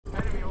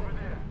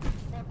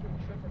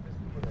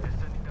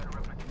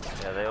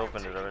Yeah, they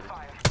opened it already.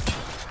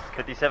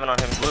 57 on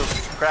him, blue,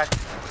 cracked.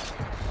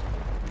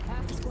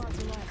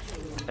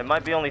 It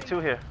might be only 2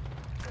 here.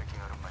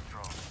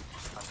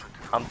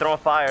 I'm throwing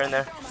fire in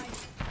there.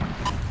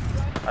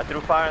 I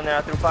threw fire in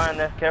there,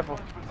 careful.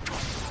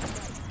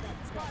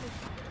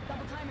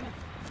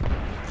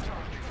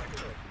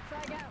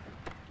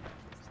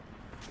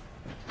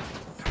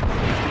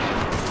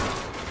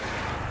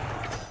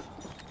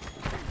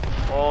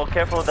 Oh,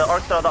 careful, the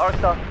arc star.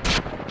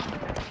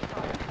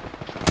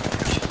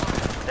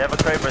 They have a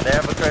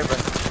Kraber,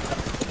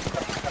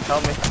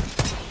 Help me.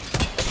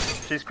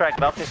 She's cracked,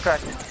 Balcony's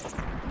cracked.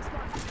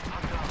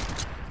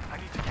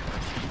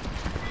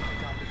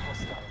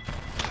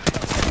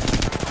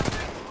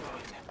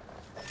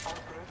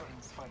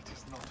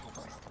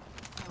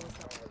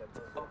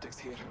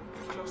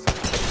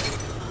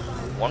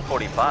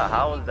 $145,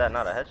 how is that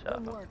not a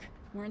headshot?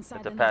 It's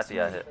a pathy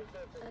I hit.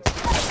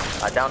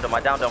 I downed him.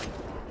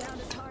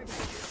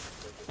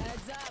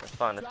 It's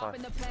fine.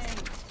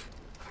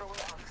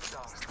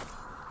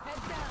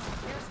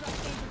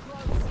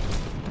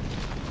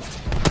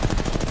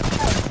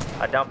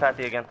 I downed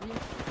Pathy again.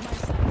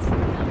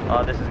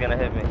 Oh, this is gonna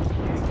hit me.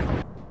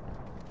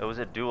 It was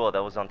a duo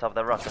that was on top of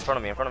that rock. In front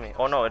of me.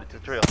 Oh no, it's a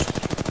trio.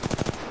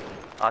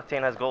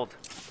 Octane has gold.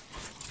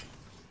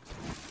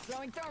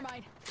 Throwing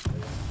thermite.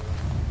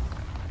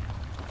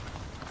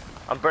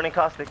 I'm burning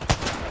caustic.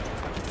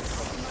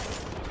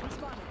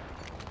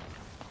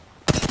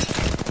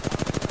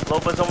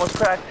 Loba's almost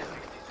cracked.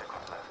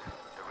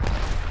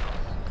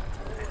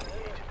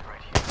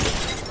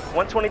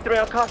 123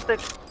 on caustic.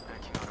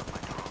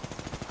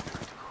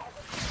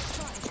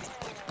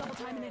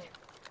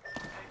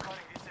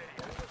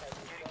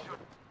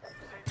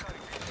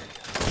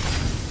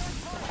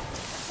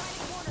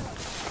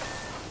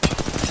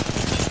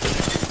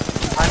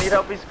 I need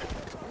help.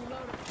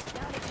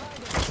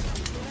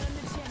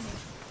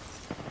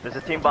 There's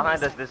a team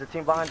behind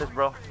us.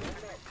 Bro.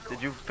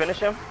 Did you finish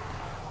him?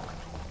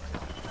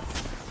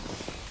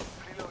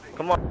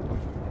 Come on.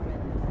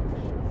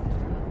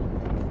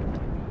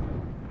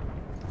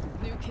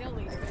 New kill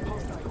leader.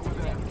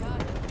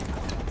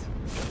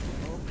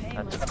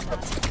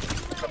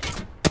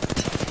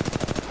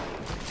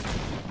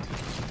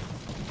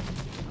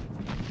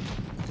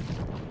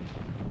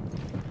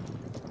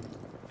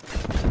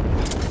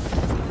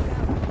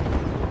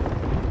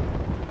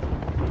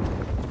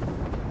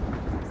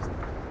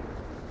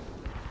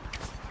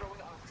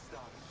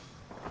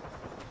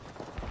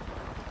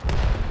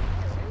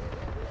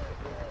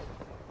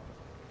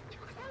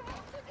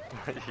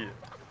 Yeah.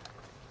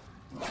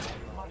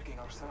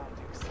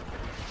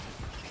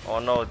 Oh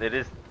no,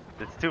 it's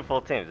 2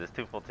 full teams.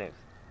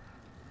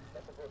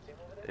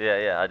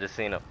 Yeah, I just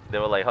seen them. They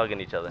were like hugging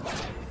each other.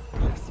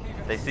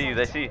 They see you.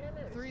 3-0.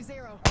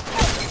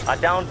 I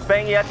downed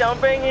Bangy.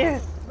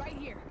 Right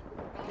here.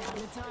 Down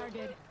the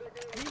target.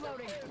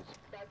 Reloading.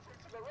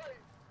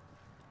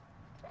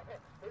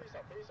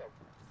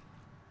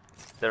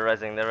 They're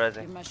rezzing.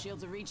 Give my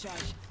shields a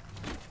recharge.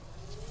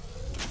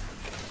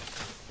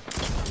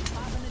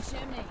 Pop in the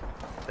chimney.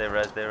 They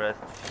res.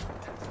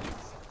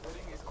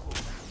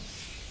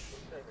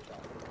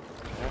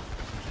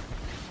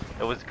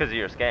 It was because of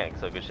your scanning,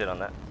 so good shit on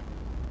that.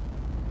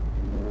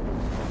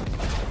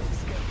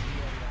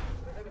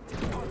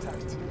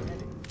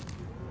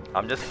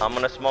 I'm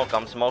gonna smoke.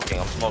 I'm smoking.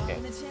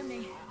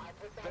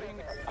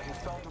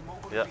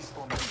 Yeah.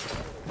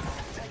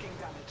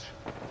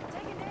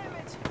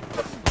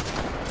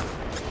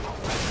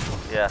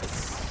 Yeah.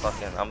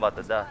 Fucking, I'm about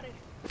to die.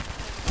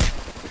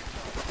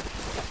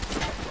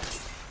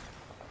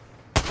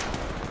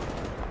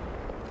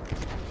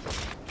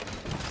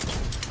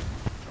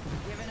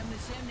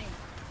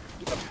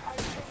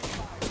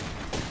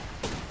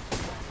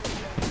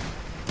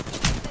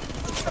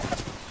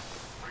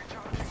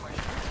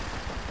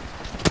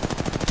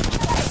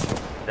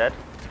 Dead.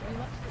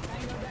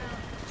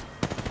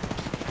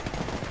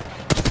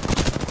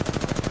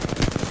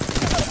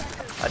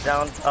 I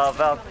downed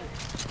Val.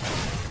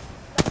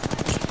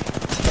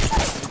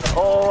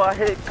 Oh, I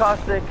hit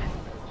caustic.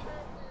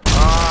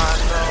 Ah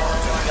no,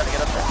 I gotta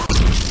get up there.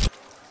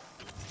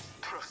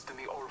 Trust in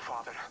the All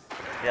Father.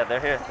 Yeah, they're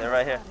here. They're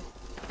right here.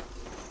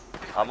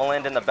 I'm gonna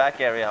land in the back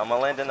area. Let's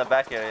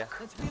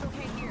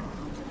relocate here.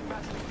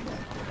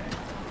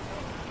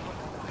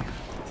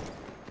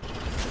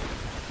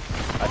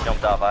 I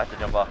jumped off. I have to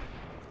jump off.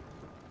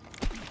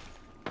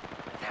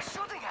 They're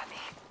shooting at me.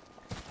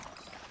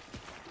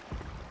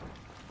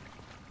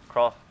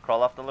 Crawl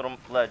off the little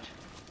ledge.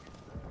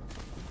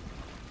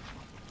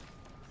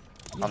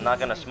 I'm not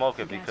gonna smoke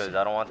it because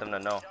I don't want them to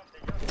know.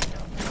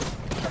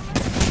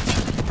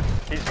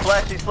 He's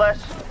flash.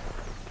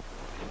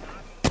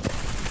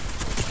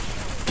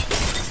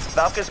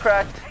 Valky's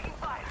cracked.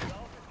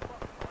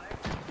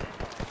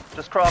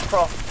 Just crawl.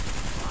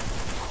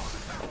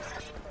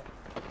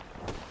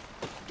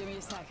 Give me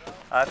a sec.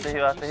 I have to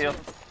heal.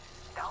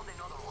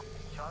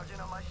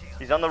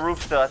 He's on the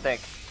roof still, I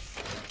think.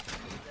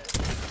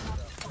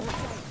 I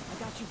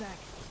got you back.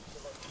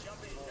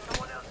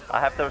 I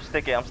have to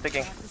stick it. I'm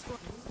sticking.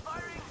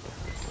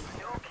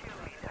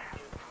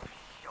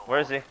 Where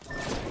is he?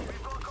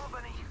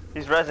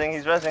 He's rezzing,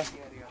 he's rezzing.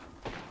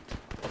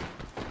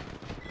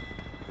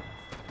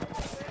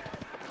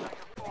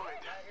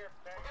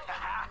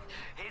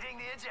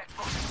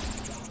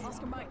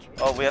 Oscar Mike.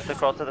 Oh, we have to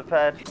crawl to the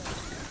pad.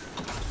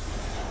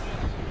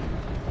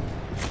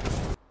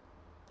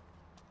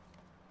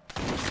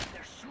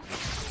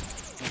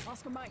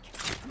 Oscar Mike.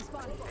 I'm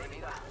spotted.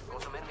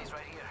 Got some enemies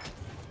right here.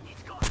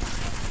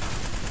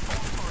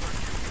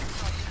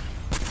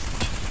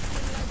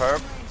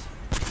 Perp.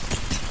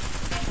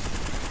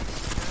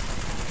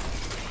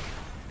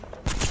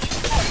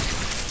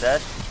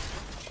 Dead.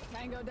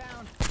 Tango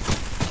down.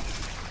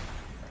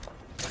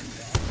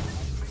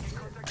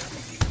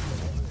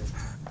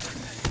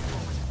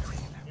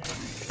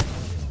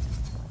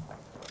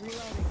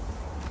 Reloading.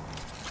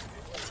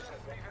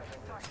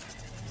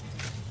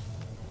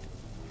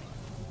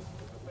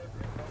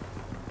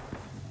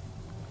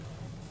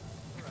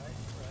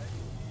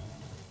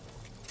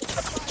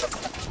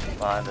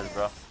 Behind us,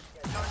 bro.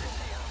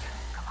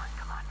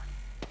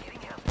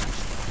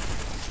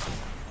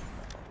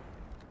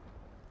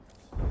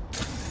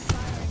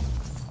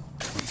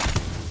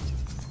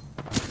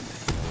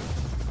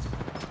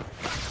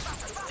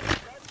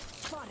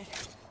 Spotted.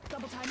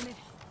 Double timing it.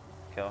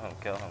 Kill him,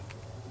 kill him.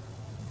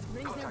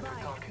 Rings nearby.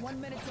 1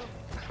 minute till.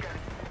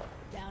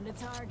 Down to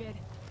target.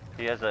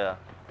 He has a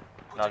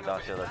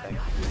knockdown shield, I think.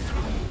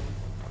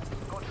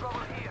 Got trouble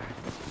here.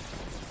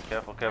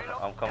 Careful, careful.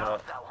 I'm coming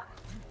up. That one.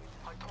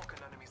 I took an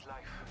enemy's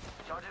life.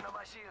 Charging on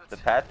my shields. The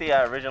pathy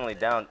I originally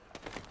downed.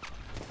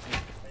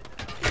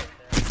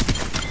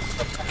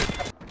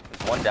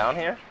 Is one down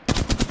here?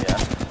 Yeah.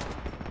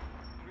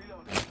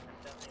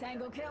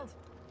 Tango killed.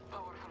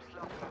 Powerful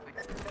slug traffic.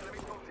 Enemy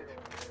spotted.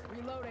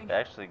 Reloading. They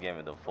actually gave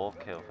me the full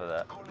kill for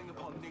that. Calling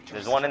upon nature.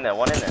 There's one in there,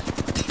 one in there.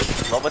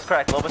 Loba's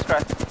cracked, Loba's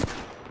cracked.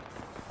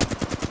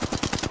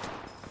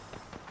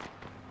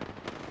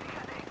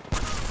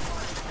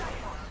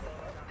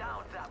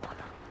 Down that one.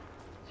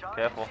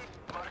 Careful.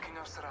 Marking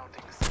our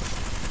surroundings.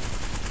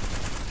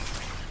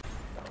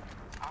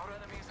 Our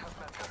enemies have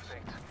met their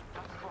fate.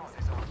 That force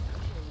is on.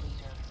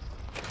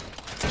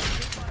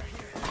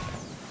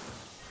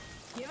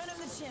 Giving him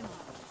the chin.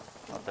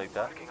 I'll take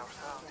that. Marking our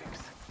surroundings.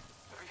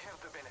 We have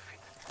the benefit.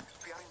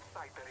 We are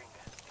inside the ring.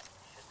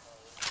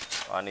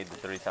 Oh, I need the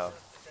 3 times.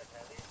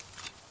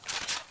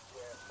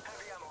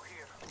 Heavy ammo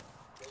here.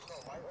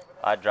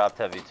 I dropped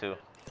heavy too.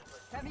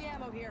 Heavy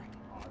ammo here.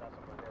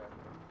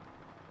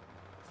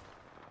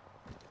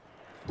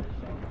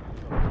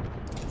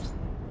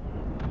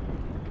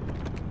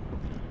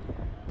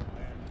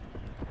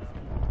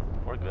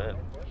 We're good.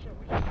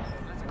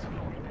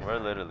 We're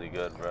literally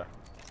good, bro.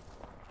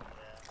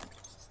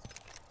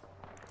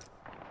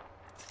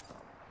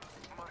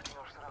 Marking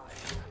our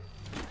surroundings.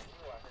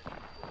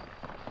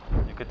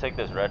 You could take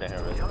this red in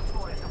here, Riz. Don't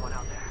spot someone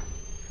out there.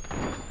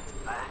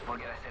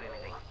 Forget I said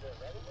anything.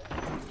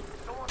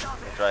 Someone's out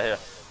there. It's right here.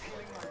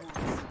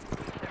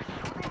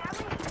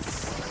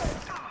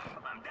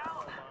 I'm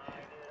down.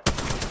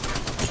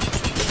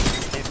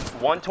 He's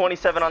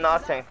 127 on the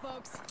octane.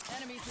 Folks,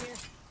 enemies here.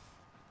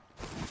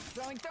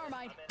 Throwing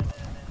thermite.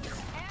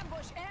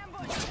 Ambush,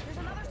 ambush. There's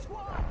another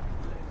squad.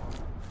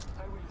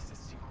 I will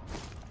assist you.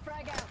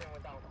 Frag out.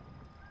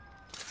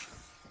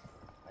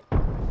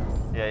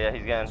 Yeah,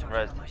 he's getting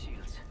res. My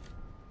shields.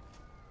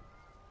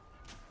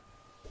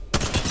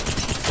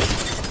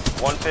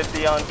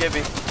 150 on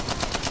Gibby.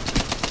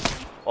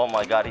 Oh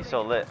my god, he's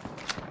so lit.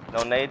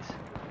 No nades.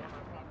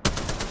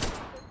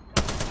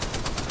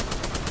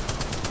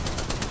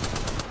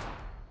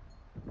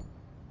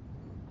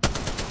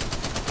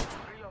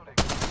 Reloading.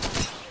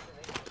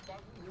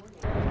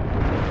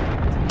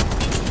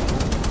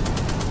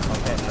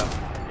 Okay, no.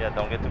 Yeah,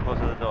 don't get too close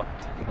to the door.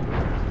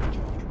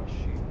 Charge my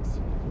shields.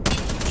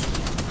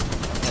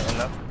 Okay,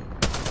 no.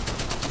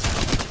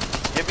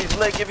 Gibby's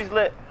lit, Gibby's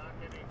lit.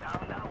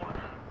 Down that one.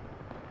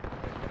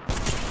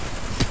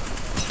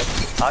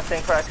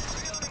 Octane cracks.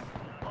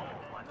 Oh,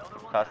 another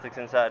one. Caustic's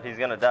inside. He's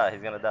gonna die,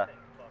 he's gonna die.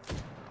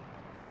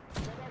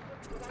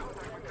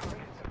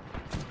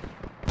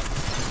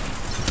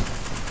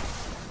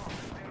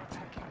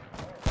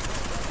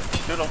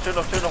 Shoot him, shoot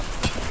him, shoot him.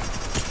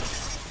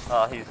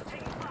 Oh, he's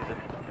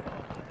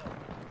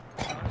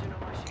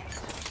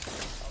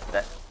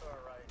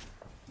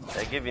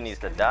that Gibby needs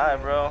to die,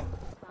 bro.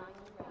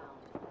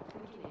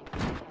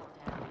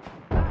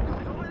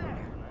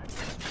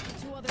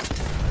 Two others.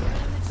 They're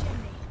in the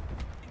chimney.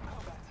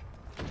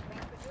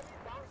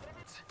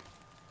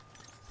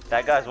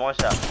 That guy's one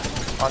shot.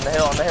 On the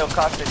hill,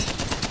 Caustic.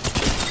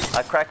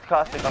 I cracked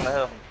Caustic on the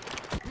hill.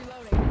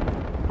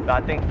 Reloading.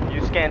 I think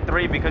you scanned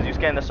 3 because you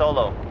scanned the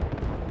solo.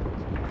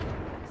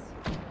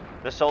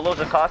 The solo's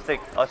a Caustic.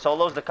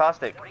 Solo's the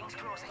Caustic. Rings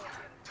closing.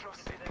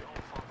 Trust in the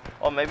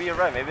All-Father. Oh, maybe you're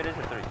right. Maybe it is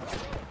a 3.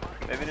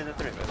 Maybe it is a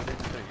 3. Maybe it is a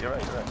 3. You're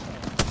right, you're right.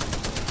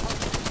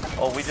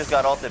 Oh, we just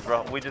got ulted,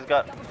 bro. We just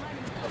got...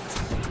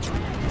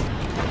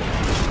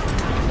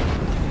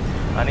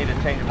 I need to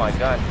change my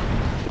gun.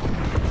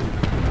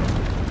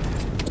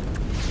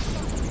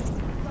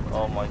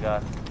 Oh my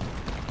god.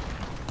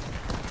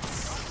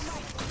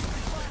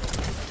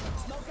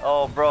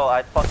 Oh, bro,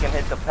 I fucking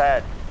hit the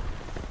pad.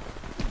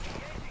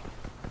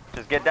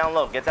 Just get down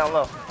low, get down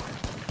low.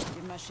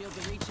 Give my shield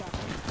a reach out.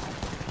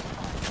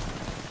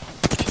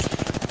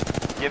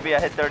 Gibby,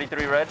 I hit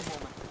 33 red.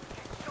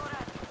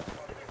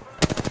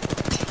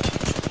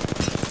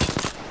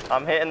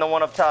 I'm hitting the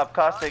one up top.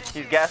 Caustic,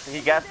 he gassed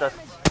us.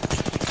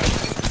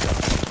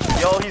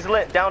 Yo, he's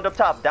lit. Downed up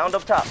top, downed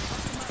up top.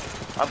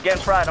 I'm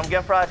getting fried, I'm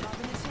getting fried.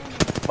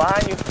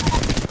 Behind you.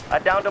 I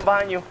downed him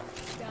behind you.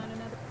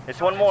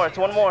 It's one more, it's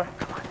one more.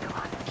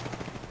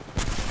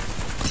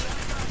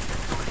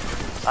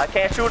 I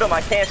can't shoot him,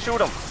 I can't shoot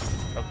him.